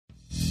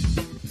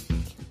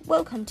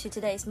Welcome to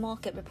today's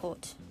market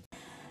report.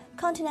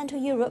 Continental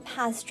Europe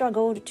has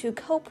struggled to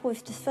cope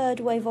with the third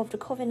wave of the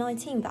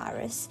COVID-19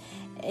 virus,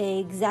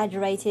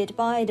 exaggerated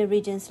by the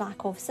region's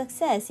lack of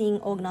success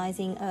in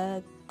organizing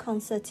a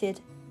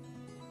concerted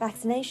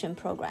vaccination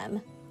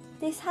program.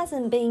 This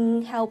hasn't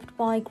been helped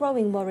by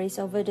growing worries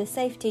over the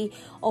safety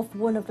of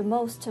one of the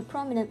most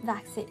prominent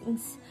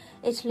vaccines.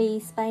 Italy,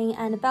 Spain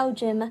and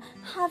Belgium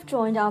have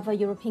joined other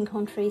European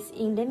countries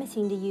in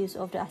limiting the use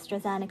of the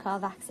AstraZeneca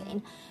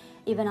vaccine,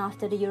 even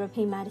after the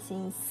European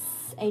Medicines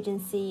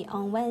Agency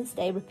on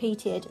Wednesday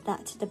repeated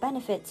that the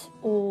benefits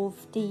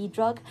of the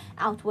drug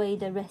outweigh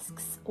the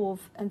risks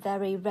of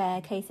very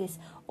rare cases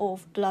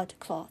of blood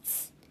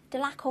clots. The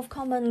lack of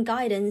common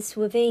guidance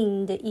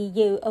within the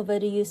EU over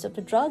the use of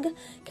the drug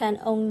can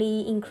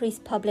only increase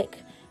public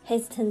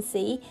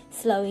hesitancy,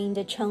 slowing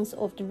the chance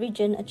of the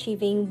region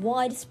achieving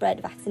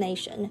widespread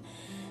vaccination.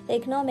 The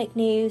economic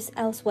news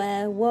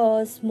elsewhere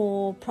was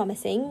more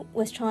promising,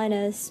 with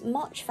China's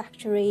March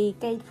factory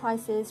gate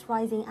prices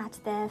rising at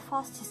their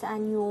fastest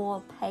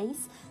annual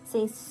pace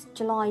since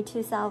July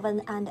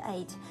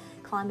 2008,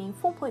 climbing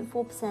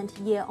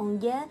 4.4%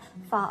 year-on-year,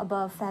 far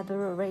above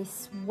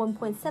February's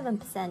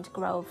 1.7%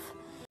 growth.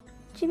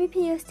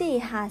 GBP/USD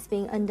has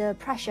been under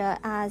pressure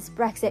as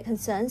Brexit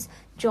concerns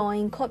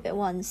join COVID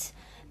ones.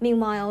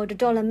 Meanwhile, the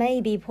dollar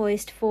may be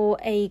poised for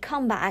a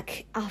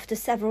comeback after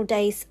several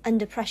days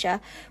under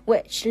pressure,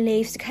 which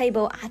leaves the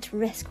cable at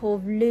risk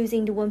of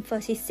losing the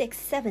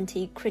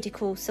 136.70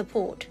 critical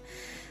support.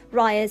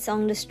 Riots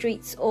on the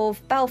streets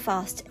of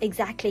Belfast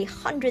exactly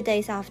 100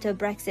 days after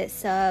Brexit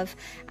serve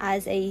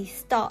as a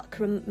stark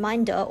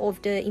reminder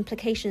of the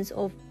implications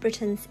of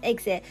Britain's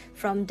exit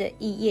from the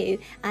EU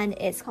and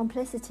its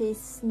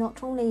complicities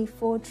not only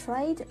for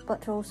trade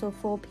but also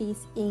for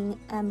peace in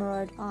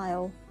Emerald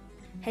Isle.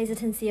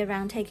 Hesitancy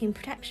around taking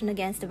protection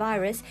against the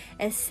virus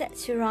is set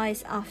to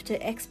rise after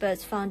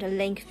experts found a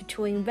link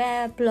between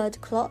rare blood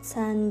clots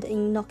and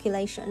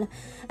inoculation.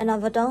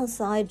 Another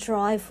downside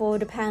drive for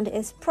the pound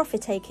is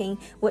profit-taking,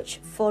 which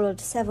followed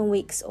 7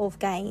 weeks of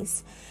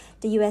gains.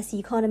 The US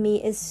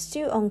economy is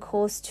still on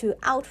course to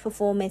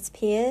outperform its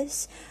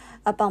peers.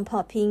 A bump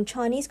up in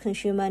Chinese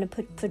consumer and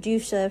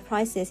producer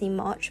prices in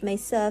March may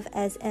serve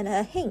as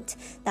a hint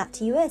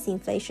that US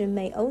inflation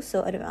may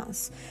also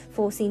advance,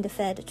 forcing the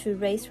Fed to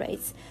raise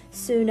rates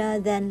sooner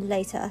than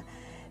later.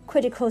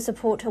 Critical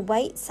support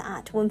awaits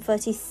at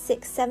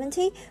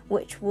 136.70,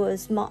 which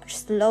was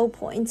March's low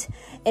point.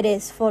 It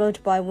is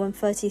followed by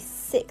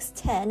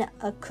 136.10,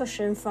 a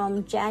cushion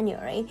from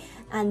January,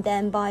 and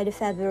then by the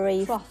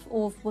February trough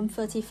of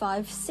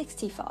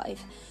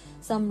 135.65.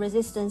 Some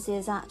resistance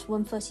is at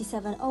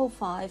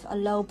 137.05, a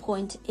low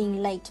point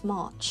in late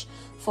March,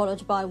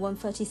 followed by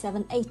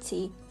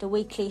 137.80, the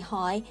weekly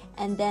high,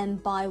 and then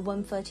by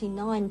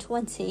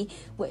 139.20,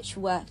 which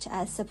worked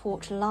as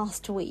support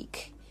last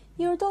week.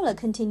 Eurodollar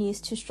continues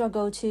to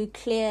struggle to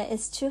clear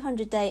its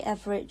 200-day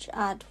average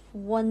at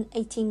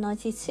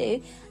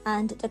 118.92,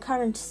 and the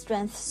current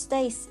strength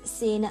stays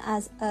seen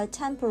as a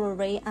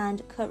temporary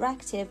and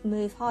corrective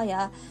move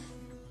higher.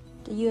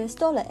 The US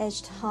dollar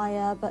edged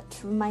higher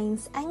but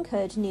remains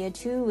anchored near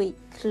 2-week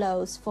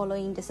lows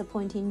following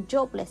disappointing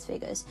jobless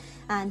figures,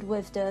 and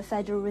with the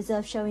Federal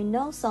Reserve showing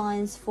no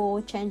signs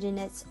for changing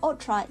its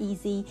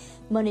ultra-easy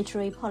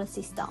monetary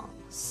policy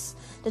stance.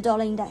 The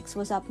dollar index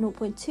was up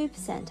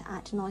 0.2%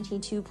 at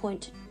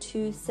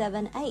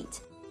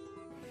 92.278.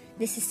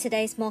 This is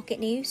today's market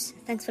news.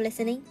 Thanks for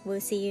listening. We'll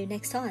see you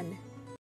next time.